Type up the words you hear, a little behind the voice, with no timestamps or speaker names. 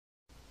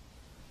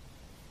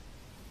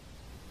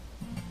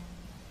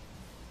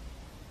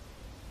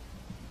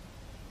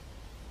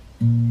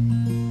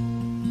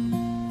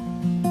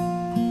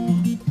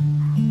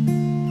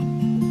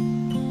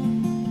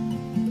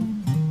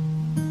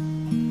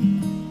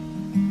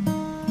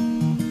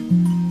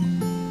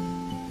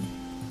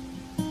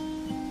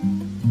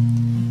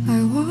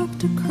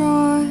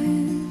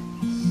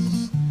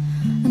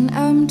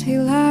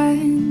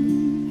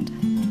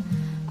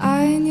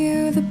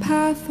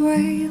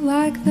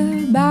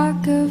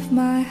back of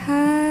my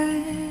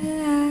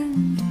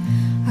hand,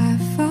 I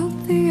felt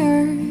the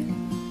earth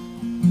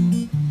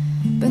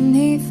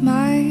beneath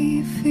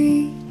my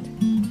feet.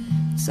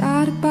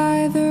 Sat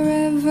by the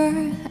river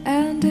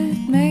and it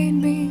made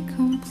me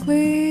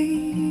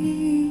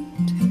complete.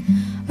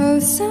 Oh,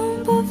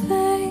 simple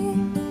thing,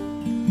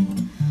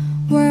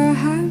 where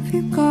have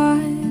you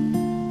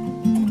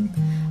gone?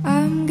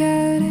 I'm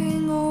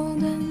getting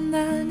old and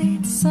I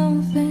need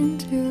something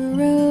to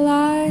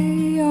rely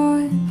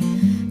on.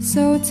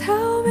 So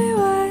tell me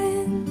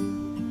when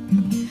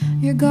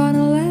you're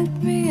gonna let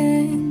me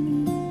in.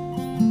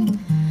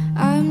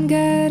 I'm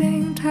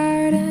getting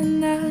tired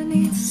and I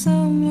need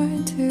somewhere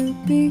to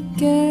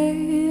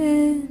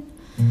begin.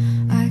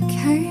 I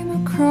came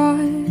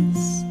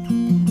across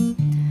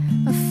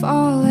a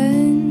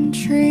fallen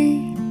tree.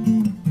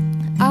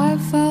 I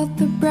felt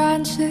the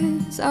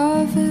branches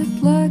of it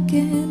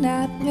looking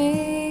at me.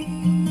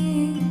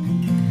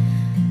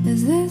 Is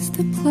this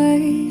the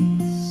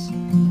place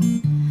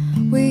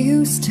we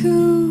used to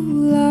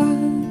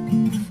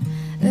love?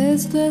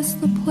 Is this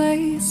the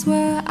place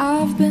where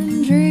I've been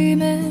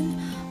dreaming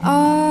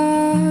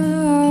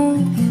of?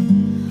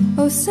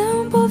 Oh,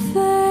 simple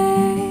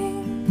thing,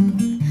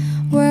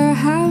 where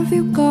have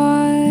you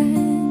gone?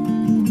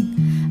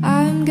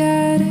 I'm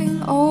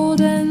getting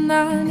old and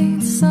I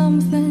need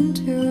something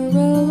to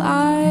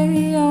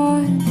rely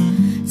on.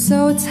 So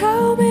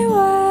tell me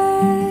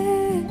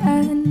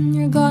when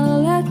you're gonna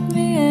let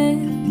me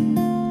in.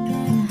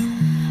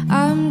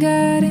 I'm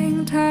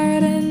getting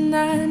tired and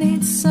I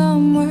need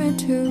somewhere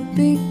to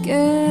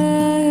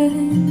begin.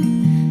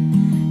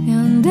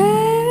 And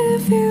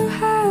if you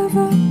have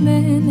a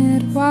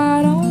minute,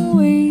 why don't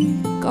we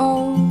go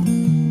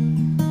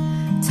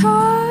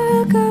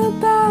talk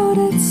about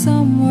it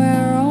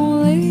somewhere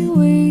only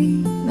we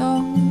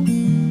know?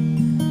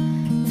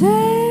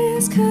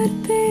 This could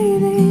be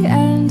the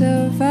end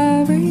of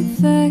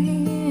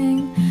everything,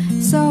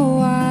 so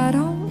why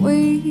don't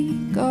we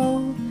go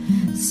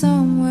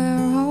somewhere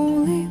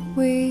only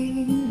we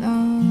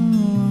know?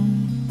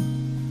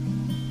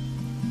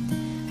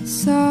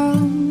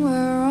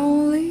 Somewhere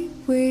only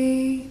we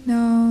know.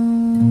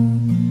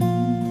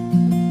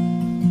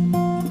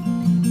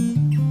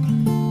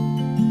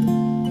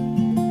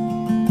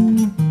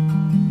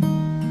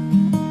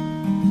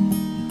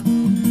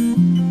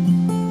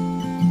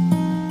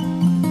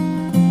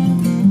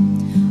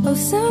 Oh,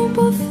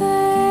 simple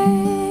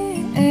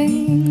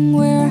thing,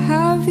 where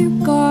have you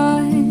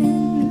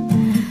gone?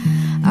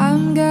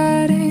 I'm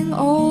getting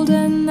old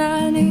and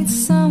I need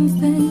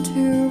something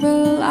to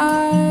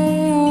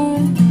rely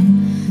on.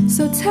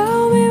 So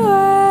tell me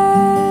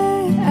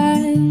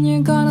when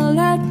you're gonna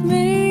let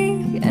me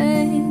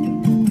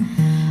in.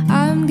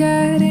 I'm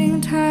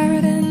getting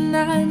tired and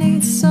I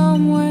need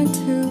somewhere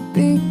to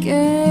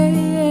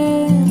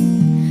begin.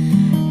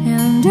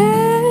 And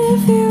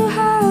if you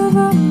have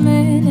a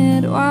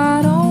minute,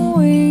 why don't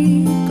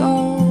we go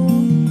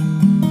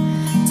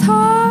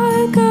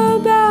talk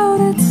about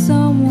it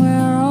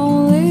somewhere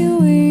only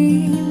we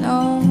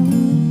know?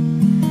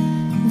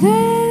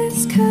 This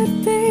could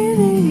be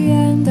the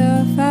end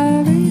of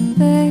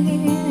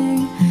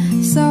everything,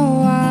 so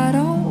why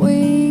don't we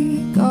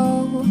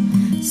go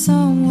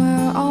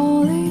somewhere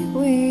only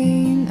we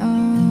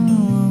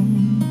know?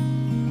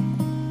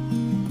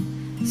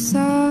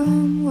 So